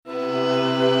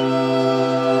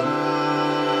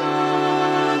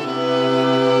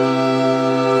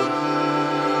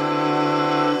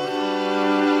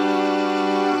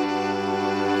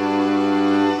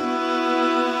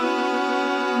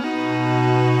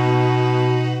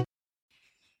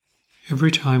Every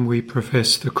time we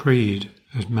profess the Creed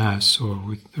at Mass or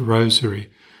with the Rosary,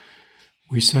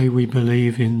 we say we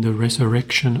believe in the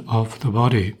resurrection of the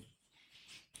body.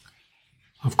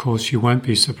 Of course, you won't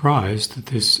be surprised that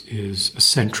this is a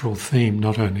central theme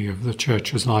not only of the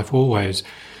Church's life always,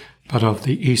 but of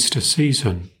the Easter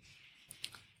season.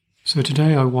 So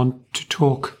today I want to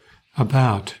talk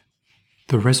about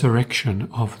the resurrection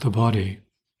of the body.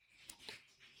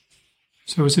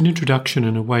 So as an introduction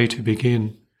and a way to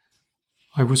begin,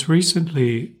 I was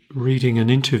recently reading an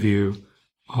interview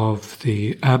of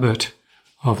the abbot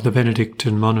of the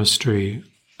Benedictine monastery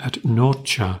at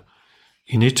Noccia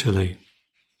in Italy.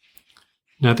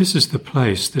 Now this is the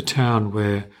place, the town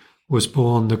where was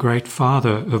born the great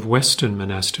father of Western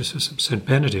monasticism, St.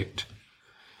 Benedict.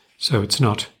 So it's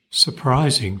not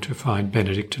surprising to find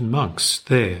Benedictine monks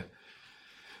there.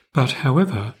 But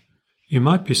however, you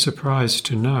might be surprised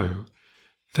to know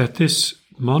that this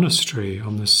monastery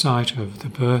on the site of the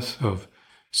birth of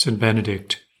St.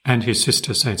 Benedict and his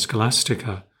sister St.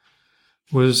 Scholastica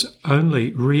was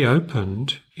only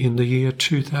reopened in the year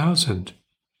 2000,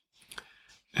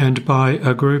 and by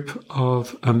a group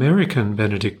of American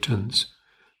Benedictines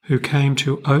who came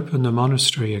to open the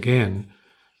monastery again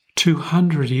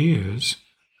 200 years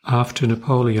after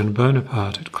Napoleon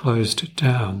Bonaparte had closed it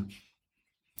down.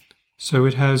 So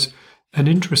it has an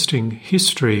interesting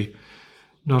history,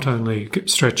 not only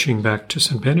stretching back to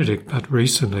St. Benedict, but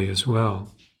recently as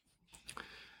well.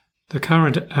 The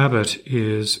current abbot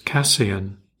is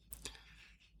Cassian,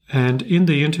 and in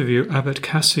the interview, Abbot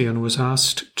Cassian was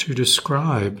asked to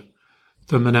describe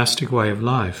the monastic way of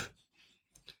life.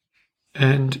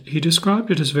 And he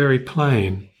described it as very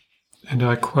plain, and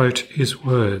I quote his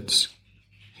words.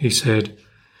 He said,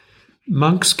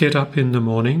 "Monks get up in the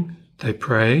morning, they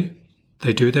pray,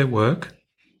 they do their work,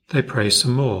 they pray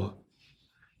some more.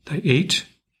 They eat,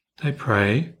 they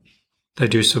pray, they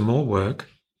do some more work,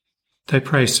 they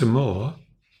pray some more,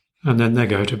 and then they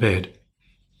go to bed.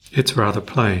 It's rather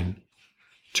plain,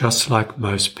 just like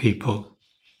most people."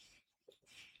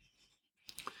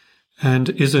 And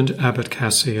isn't Abbot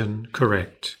Cassian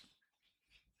correct?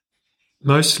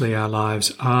 Mostly our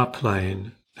lives are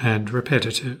plain and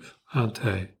repetitive, aren't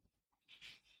they?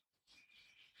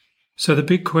 So the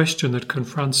big question that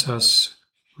confronts us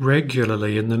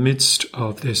regularly in the midst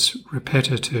of this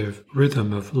repetitive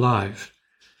rhythm of life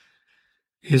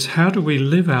is, how do we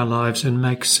live our lives and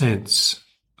make sense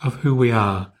of who we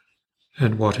are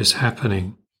and what is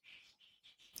happening?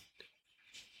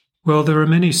 Well, there are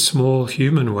many small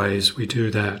human ways we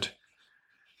do that,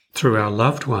 through our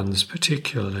loved ones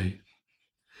particularly,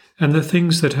 and the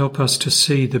things that help us to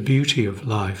see the beauty of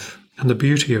life and the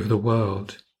beauty of the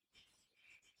world.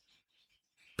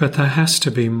 But there has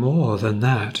to be more than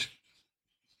that,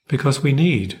 because we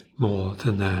need more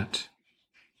than that.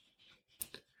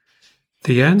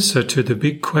 The answer to the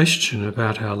big question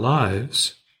about our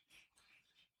lives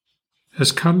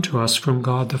has come to us from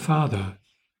God the Father,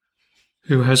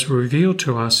 who has revealed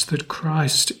to us that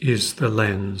Christ is the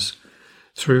lens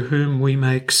through whom we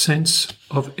make sense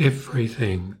of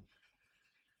everything,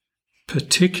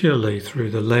 particularly through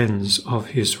the lens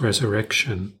of his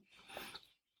resurrection.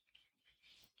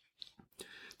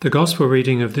 The Gospel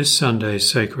reading of this Sunday's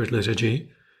Sacred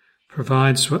Liturgy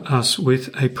provides us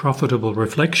with a profitable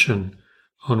reflection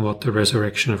on what the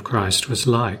resurrection of Christ was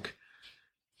like,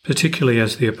 particularly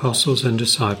as the apostles and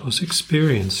disciples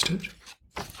experienced it.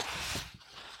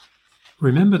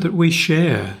 Remember that we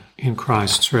share in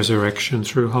Christ's resurrection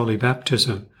through holy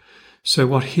baptism, so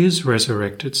what his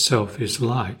resurrected self is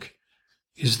like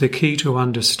is the key to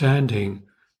understanding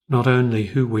not only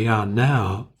who we are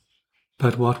now,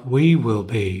 but what we will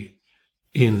be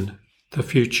in the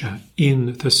future,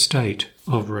 in the state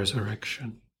of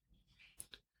resurrection.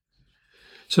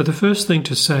 So the first thing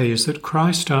to say is that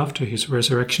Christ after his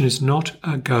resurrection is not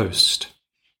a ghost.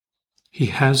 He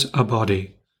has a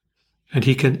body, and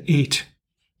he can eat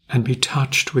and be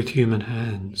touched with human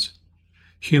hands.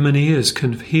 Human ears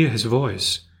can hear his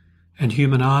voice, and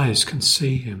human eyes can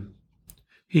see him.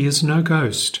 He is no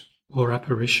ghost or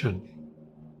apparition.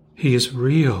 He is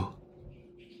real.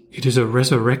 It is a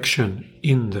resurrection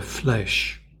in the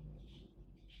flesh.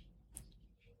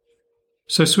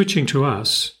 So switching to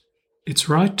us, it's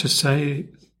right to say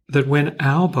that when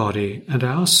our body and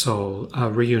our soul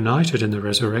are reunited in the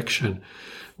resurrection,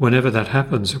 whenever that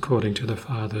happens according to the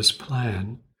Father's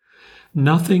plan,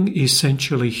 nothing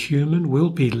essentially human will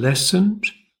be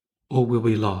lessened or will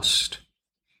be lost.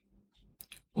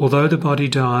 Although the body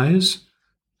dies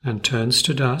and turns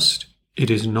to dust, it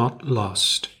is not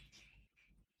lost.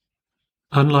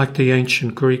 Unlike the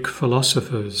ancient Greek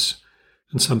philosophers,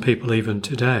 and some people even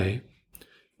today,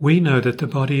 we know that the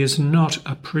body is not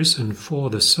a prison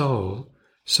for the soul,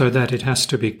 so that it has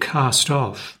to be cast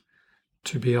off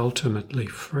to be ultimately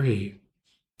free.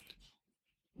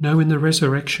 No, in the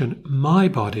resurrection, my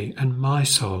body and my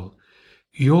soul,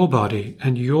 your body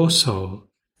and your soul,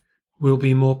 will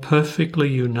be more perfectly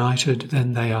united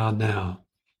than they are now.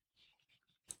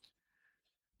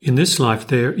 In this life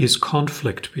there is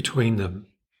conflict between them.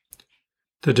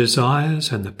 The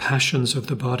desires and the passions of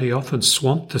the body often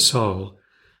swamp the soul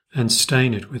and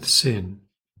stain it with sin.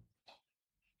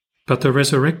 But the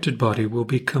resurrected body will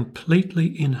be completely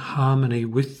in harmony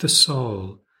with the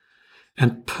soul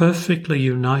and perfectly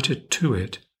united to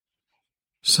it,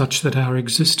 such that our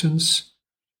existence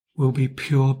will be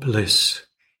pure bliss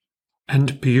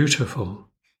and beautiful,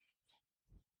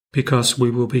 because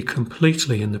we will be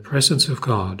completely in the presence of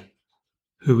God,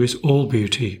 who is all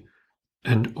beauty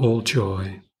and all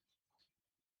joy.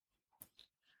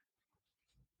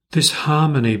 This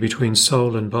harmony between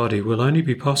soul and body will only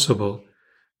be possible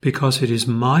because it is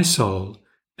my soul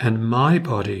and my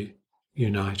body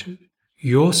united,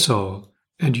 your soul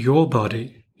and your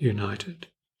body united.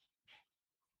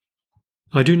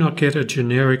 I do not get a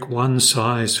generic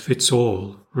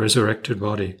one-size-fits-all resurrected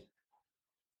body.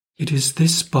 It is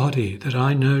this body that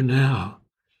I know now,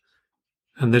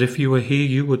 and that if you were here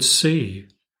you would see.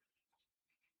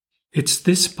 It's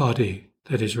this body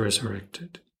that is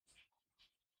resurrected.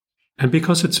 And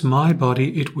because it's my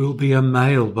body, it will be a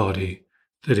male body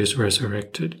that is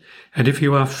resurrected. And if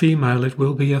you are female, it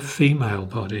will be a female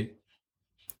body.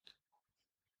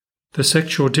 The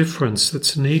sexual difference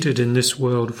that's needed in this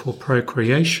world for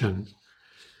procreation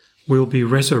will be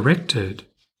resurrected,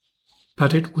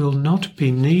 but it will not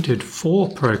be needed for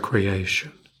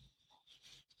procreation,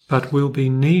 but will be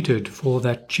needed for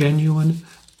that genuine,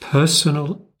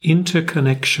 personal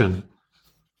interconnection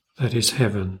that is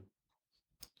heaven.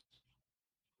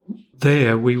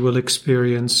 There we will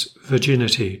experience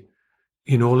virginity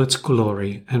in all its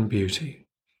glory and beauty.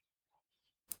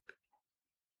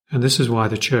 And this is why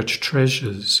the Church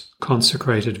treasures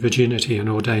consecrated virginity and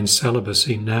ordained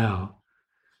celibacy now,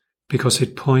 because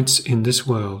it points in this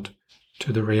world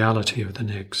to the reality of the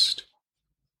next.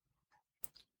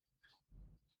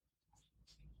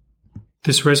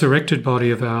 This resurrected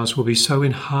body of ours will be so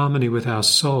in harmony with our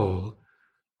soul,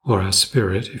 or our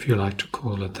spirit, if you like to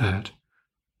call it that.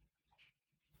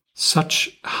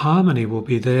 Such harmony will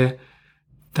be there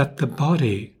that the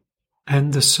body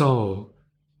and the soul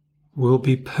will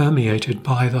be permeated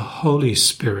by the Holy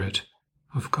Spirit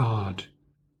of God.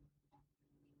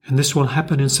 And this will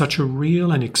happen in such a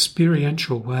real and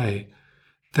experiential way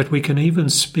that we can even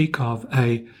speak of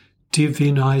a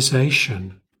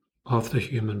divinization of the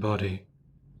human body.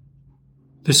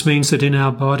 This means that in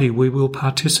our body we will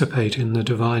participate in the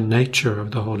divine nature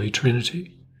of the Holy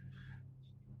Trinity.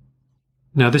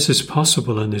 Now this is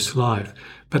possible in this life,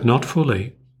 but not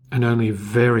fully, and only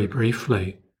very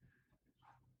briefly.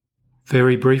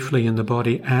 Very briefly in the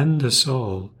body and the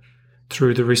soul,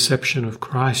 through the reception of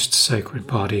Christ's sacred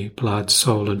body, blood,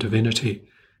 soul, and divinity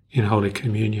in Holy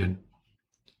Communion.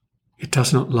 It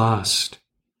does not last.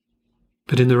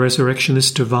 But in the resurrection,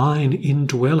 this divine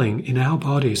indwelling in our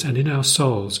bodies and in our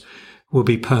souls will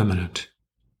be permanent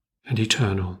and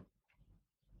eternal.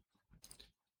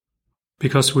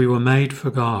 Because we were made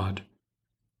for God,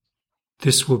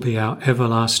 this will be our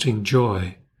everlasting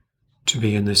joy to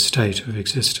be in this state of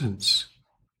existence.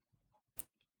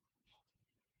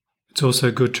 It's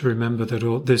also good to remember that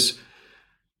all this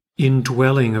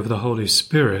indwelling of the Holy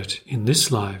Spirit in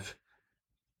this life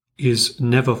is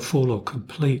never full or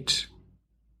complete,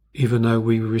 even though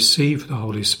we receive the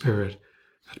Holy Spirit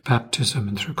at baptism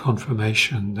and through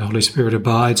confirmation. The Holy Spirit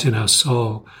abides in our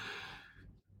soul,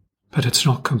 but it's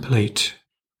not complete.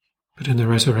 But in the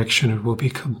resurrection it will be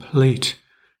complete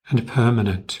and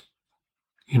permanent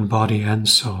in body and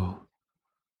soul.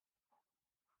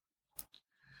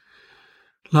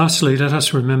 Lastly, let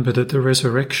us remember that the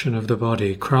resurrection of the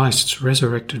body, Christ's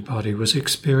resurrected body, was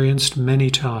experienced many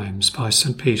times by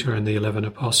St. Peter and the 11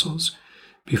 apostles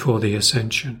before the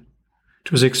ascension.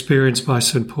 It was experienced by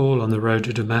St. Paul on the road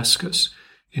to Damascus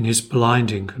in his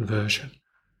blinding conversion,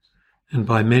 and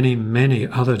by many, many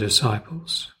other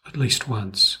disciples, at least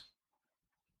once.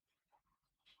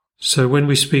 So when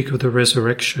we speak of the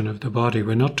resurrection of the body,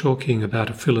 we're not talking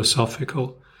about a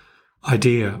philosophical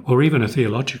idea or even a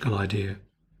theological idea,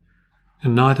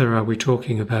 and neither are we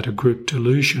talking about a group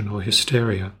delusion or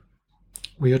hysteria.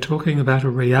 We are talking about a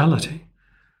reality,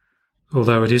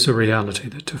 although it is a reality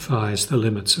that defies the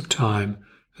limits of time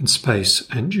and space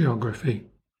and geography.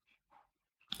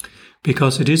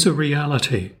 Because it is a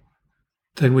reality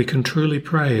then we can truly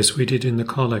pray, as we did in the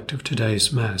collect of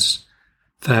today's Mass,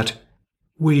 that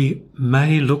we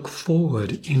may look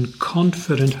forward in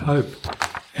confident hope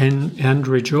and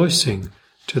rejoicing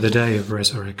to the day of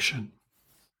resurrection.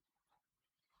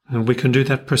 And we can do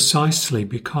that precisely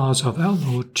because of our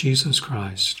Lord Jesus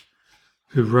Christ,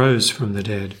 who rose from the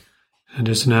dead and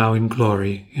is now in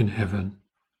glory in heaven.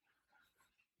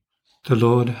 The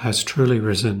Lord has truly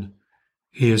risen.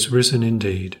 He is risen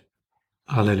indeed.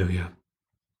 Alleluia.